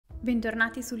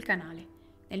Bentornati sul canale.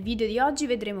 Nel video di oggi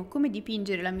vedremo come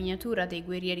dipingere la miniatura dei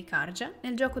guerrieri Carja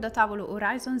nel gioco da tavolo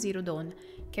Horizon Zero Dawn,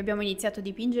 che abbiamo iniziato a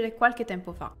dipingere qualche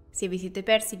tempo fa. Se vi siete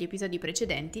persi gli episodi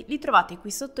precedenti, li trovate qui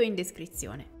sotto in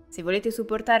descrizione. Se volete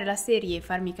supportare la serie e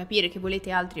farmi capire che volete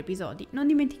altri episodi, non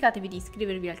dimenticatevi di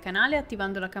iscrivervi al canale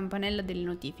attivando la campanella delle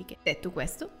notifiche. Detto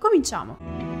questo,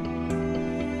 cominciamo!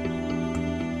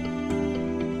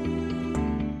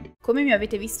 Come mi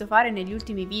avete visto fare negli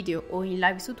ultimi video o in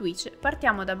live su Twitch,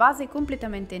 partiamo da base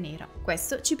completamente nera.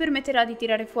 Questo ci permetterà di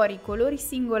tirare fuori i colori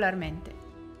singolarmente.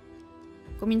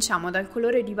 Cominciamo dal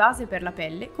colore di base per la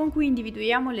pelle, con cui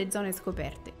individuiamo le zone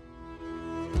scoperte.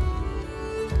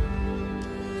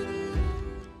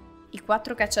 I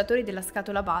 4 cacciatori della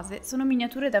scatola base sono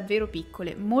miniature davvero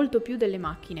piccole, molto più delle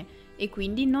macchine, e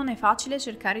quindi non è facile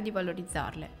cercare di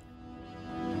valorizzarle.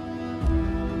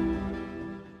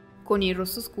 Con il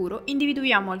rosso scuro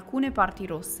individuiamo alcune parti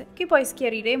rosse che poi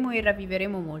schiariremo e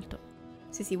ravviveremo molto.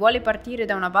 Se si vuole partire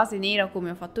da una base nera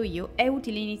come ho fatto io, è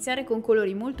utile iniziare con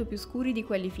colori molto più scuri di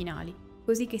quelli finali,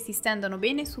 così che si stendano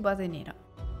bene su base nera.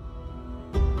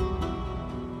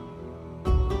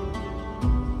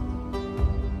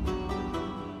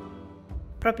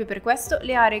 Proprio per questo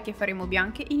le aree che faremo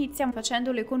bianche iniziamo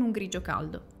facendole con un grigio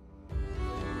caldo.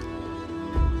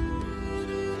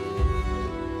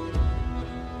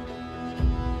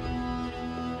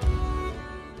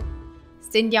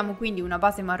 Stendiamo quindi una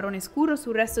base marrone scuro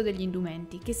sul resto degli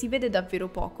indumenti, che si vede davvero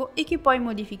poco e che poi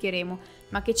modificheremo,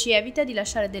 ma che ci evita di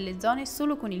lasciare delle zone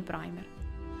solo con il primer.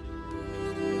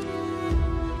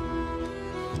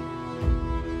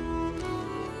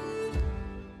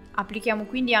 Applichiamo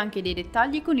quindi anche dei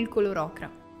dettagli con il color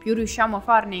ocra. Più riusciamo a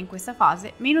farne in questa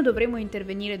fase, meno dovremo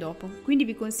intervenire dopo, quindi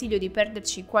vi consiglio di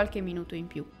perderci qualche minuto in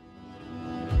più.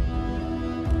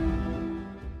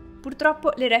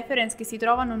 Purtroppo le reference che si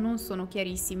trovano non sono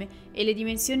chiarissime e le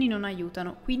dimensioni non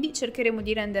aiutano, quindi cercheremo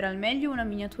di rendere al meglio una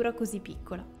miniatura così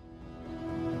piccola.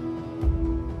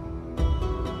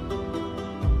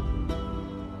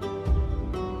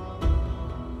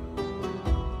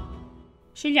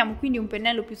 Scegliamo quindi un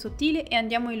pennello più sottile e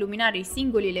andiamo a illuminare i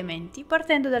singoli elementi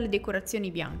partendo dalle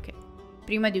decorazioni bianche.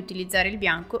 Prima di utilizzare il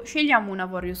bianco, scegliamo un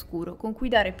avorio scuro con cui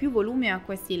dare più volume a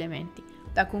questi elementi,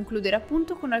 da concludere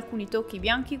appunto con alcuni tocchi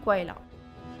bianchi qua e là.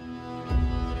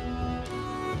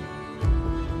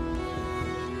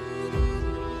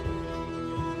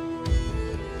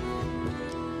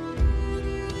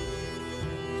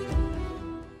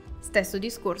 Stesso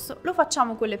discorso lo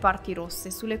facciamo con le parti rosse,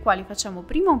 sulle quali facciamo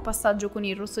prima un passaggio con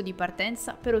il rosso di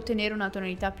partenza per ottenere una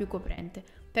tonalità più coprente,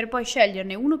 per poi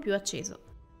sceglierne uno più acceso.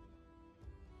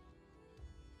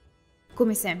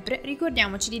 Come sempre,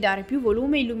 ricordiamoci di dare più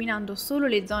volume illuminando solo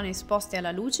le zone esposte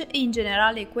alla luce e in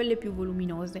generale quelle più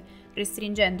voluminose,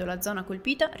 restringendo la zona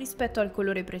colpita rispetto al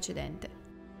colore precedente.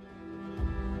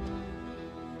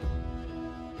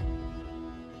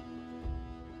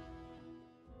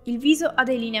 Il viso ha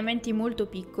dei lineamenti molto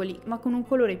piccoli, ma con un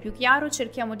colore più chiaro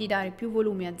cerchiamo di dare più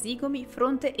volume a zigomi,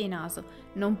 fronte e naso,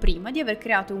 non prima di aver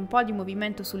creato un po' di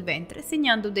movimento sul ventre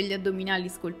segnando degli addominali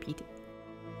scolpiti.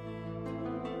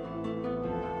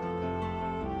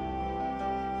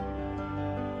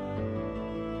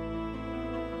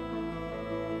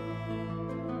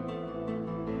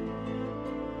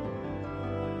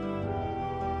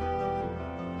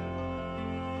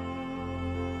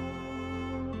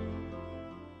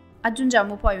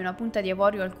 Aggiungiamo poi una punta di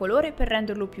avorio al colore per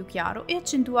renderlo più chiaro e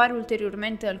accentuare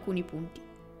ulteriormente alcuni punti.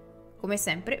 Come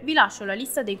sempre vi lascio la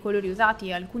lista dei colori usati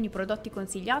e alcuni prodotti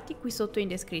consigliati qui sotto in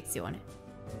descrizione.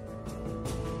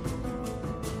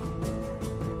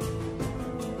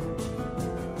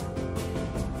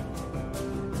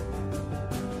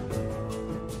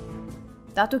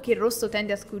 Dato che il rosso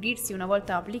tende a scurirsi una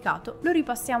volta applicato, lo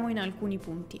ripassiamo in alcuni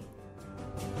punti.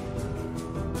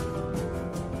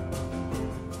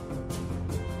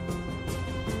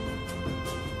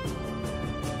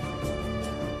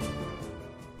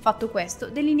 Fatto questo,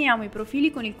 delineiamo i profili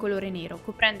con il colore nero,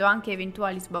 coprendo anche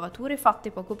eventuali sbavature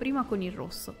fatte poco prima con il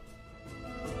rosso.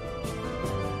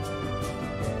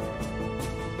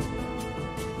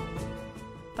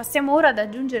 Passiamo ora ad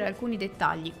aggiungere alcuni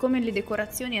dettagli, come le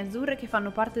decorazioni azzurre che fanno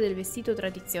parte del vestito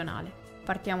tradizionale.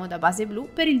 Partiamo da base blu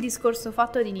per il discorso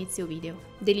fatto ad inizio video.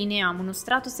 Delineiamo uno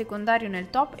strato secondario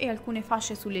nel top e alcune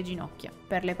fasce sulle ginocchia.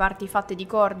 Per le parti fatte di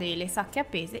corde e le sacche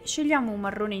appese scegliamo un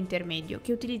marrone intermedio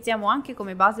che utilizziamo anche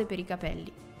come base per i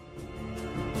capelli.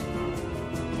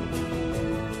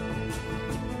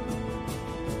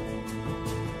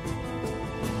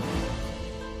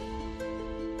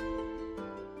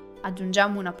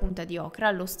 Aggiungiamo una punta di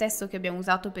ocra, lo stesso che abbiamo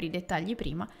usato per i dettagli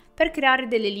prima, per creare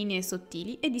delle linee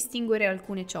sottili e distinguere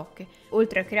alcune ciocche,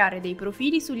 oltre a creare dei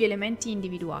profili sugli elementi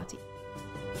individuati.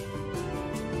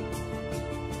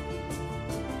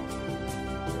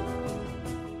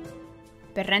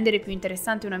 Per rendere più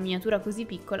interessante una miniatura così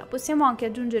piccola, possiamo anche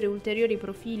aggiungere ulteriori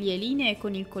profili e linee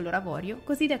con il color avorio,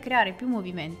 così da creare più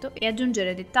movimento e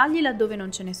aggiungere dettagli laddove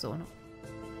non ce ne sono.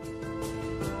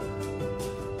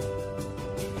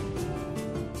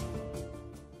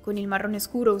 Con il marrone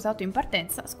scuro usato in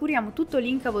partenza scuriamo tutto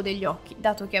l'incavo degli occhi,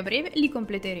 dato che a breve li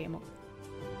completeremo.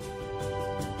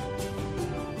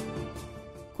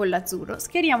 Con l'azzurro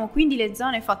schiariamo quindi le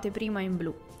zone fatte prima in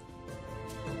blu.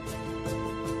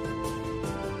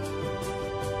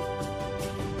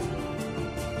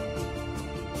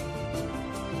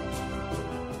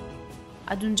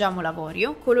 Aggiungiamo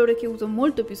l'avorio, colore che uso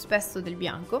molto più spesso del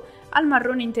bianco, al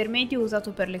marrone intermedio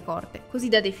usato per le corde, così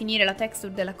da definire la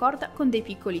texture della corda con dei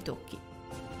piccoli tocchi.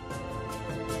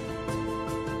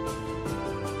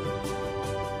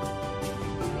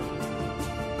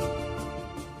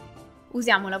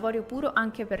 Usiamo l'avorio puro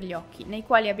anche per gli occhi, nei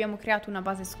quali abbiamo creato una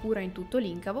base scura in tutto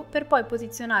l'incavo, per poi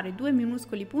posizionare due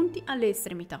minuscoli punti alle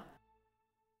estremità.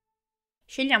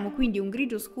 Scegliamo quindi un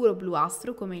grigio scuro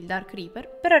bluastro come il Dark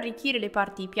Reaper per arricchire le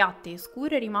parti piatte e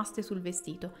scure rimaste sul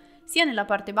vestito, sia nella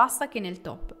parte bassa che nel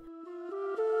top.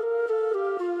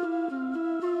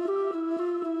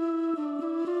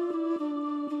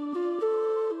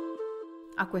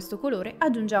 A questo colore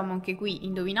aggiungiamo anche qui,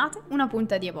 indovinate, una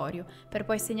punta di avorio, per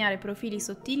poi segnare profili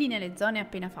sottili nelle zone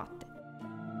appena fatte.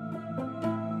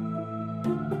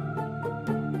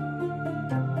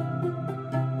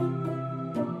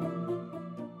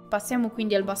 Passiamo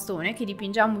quindi al bastone che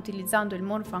dipingiamo utilizzando il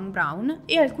Morphin Brown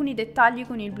e alcuni dettagli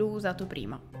con il blu usato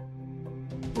prima.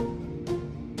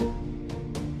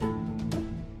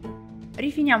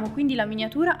 Rifiniamo quindi la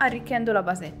miniatura arricchendo la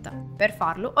basetta. Per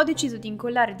farlo ho deciso di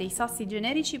incollare dei sassi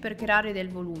generici per creare del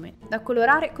volume, da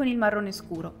colorare con il marrone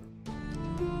scuro.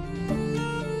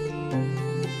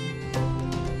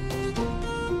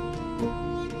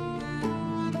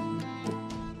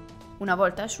 Una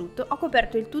volta asciutto ho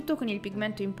coperto il tutto con il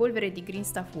pigmento in polvere di Green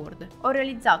Stuff World. Ho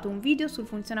realizzato un video sul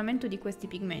funzionamento di questi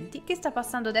pigmenti che sta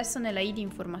passando adesso nella i di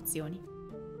informazioni.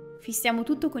 Fissiamo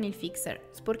tutto con il fixer,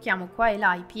 sporchiamo qua e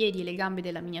là i piedi e le gambe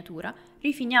della miniatura,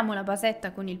 rifiniamo la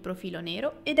basetta con il profilo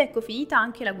nero ed ecco finita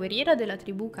anche la guerriera della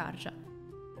tribù Carja.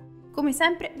 Come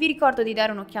sempre vi ricordo di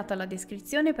dare un'occhiata alla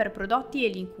descrizione per prodotti e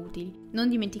link utili. Non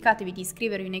dimenticatevi di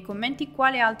scrivervi nei commenti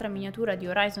quale altra miniatura di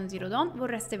Horizon Zero Dawn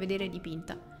vorreste vedere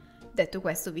dipinta. Detto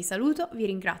questo vi saluto, vi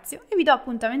ringrazio e vi do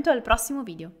appuntamento al prossimo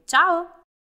video. Ciao!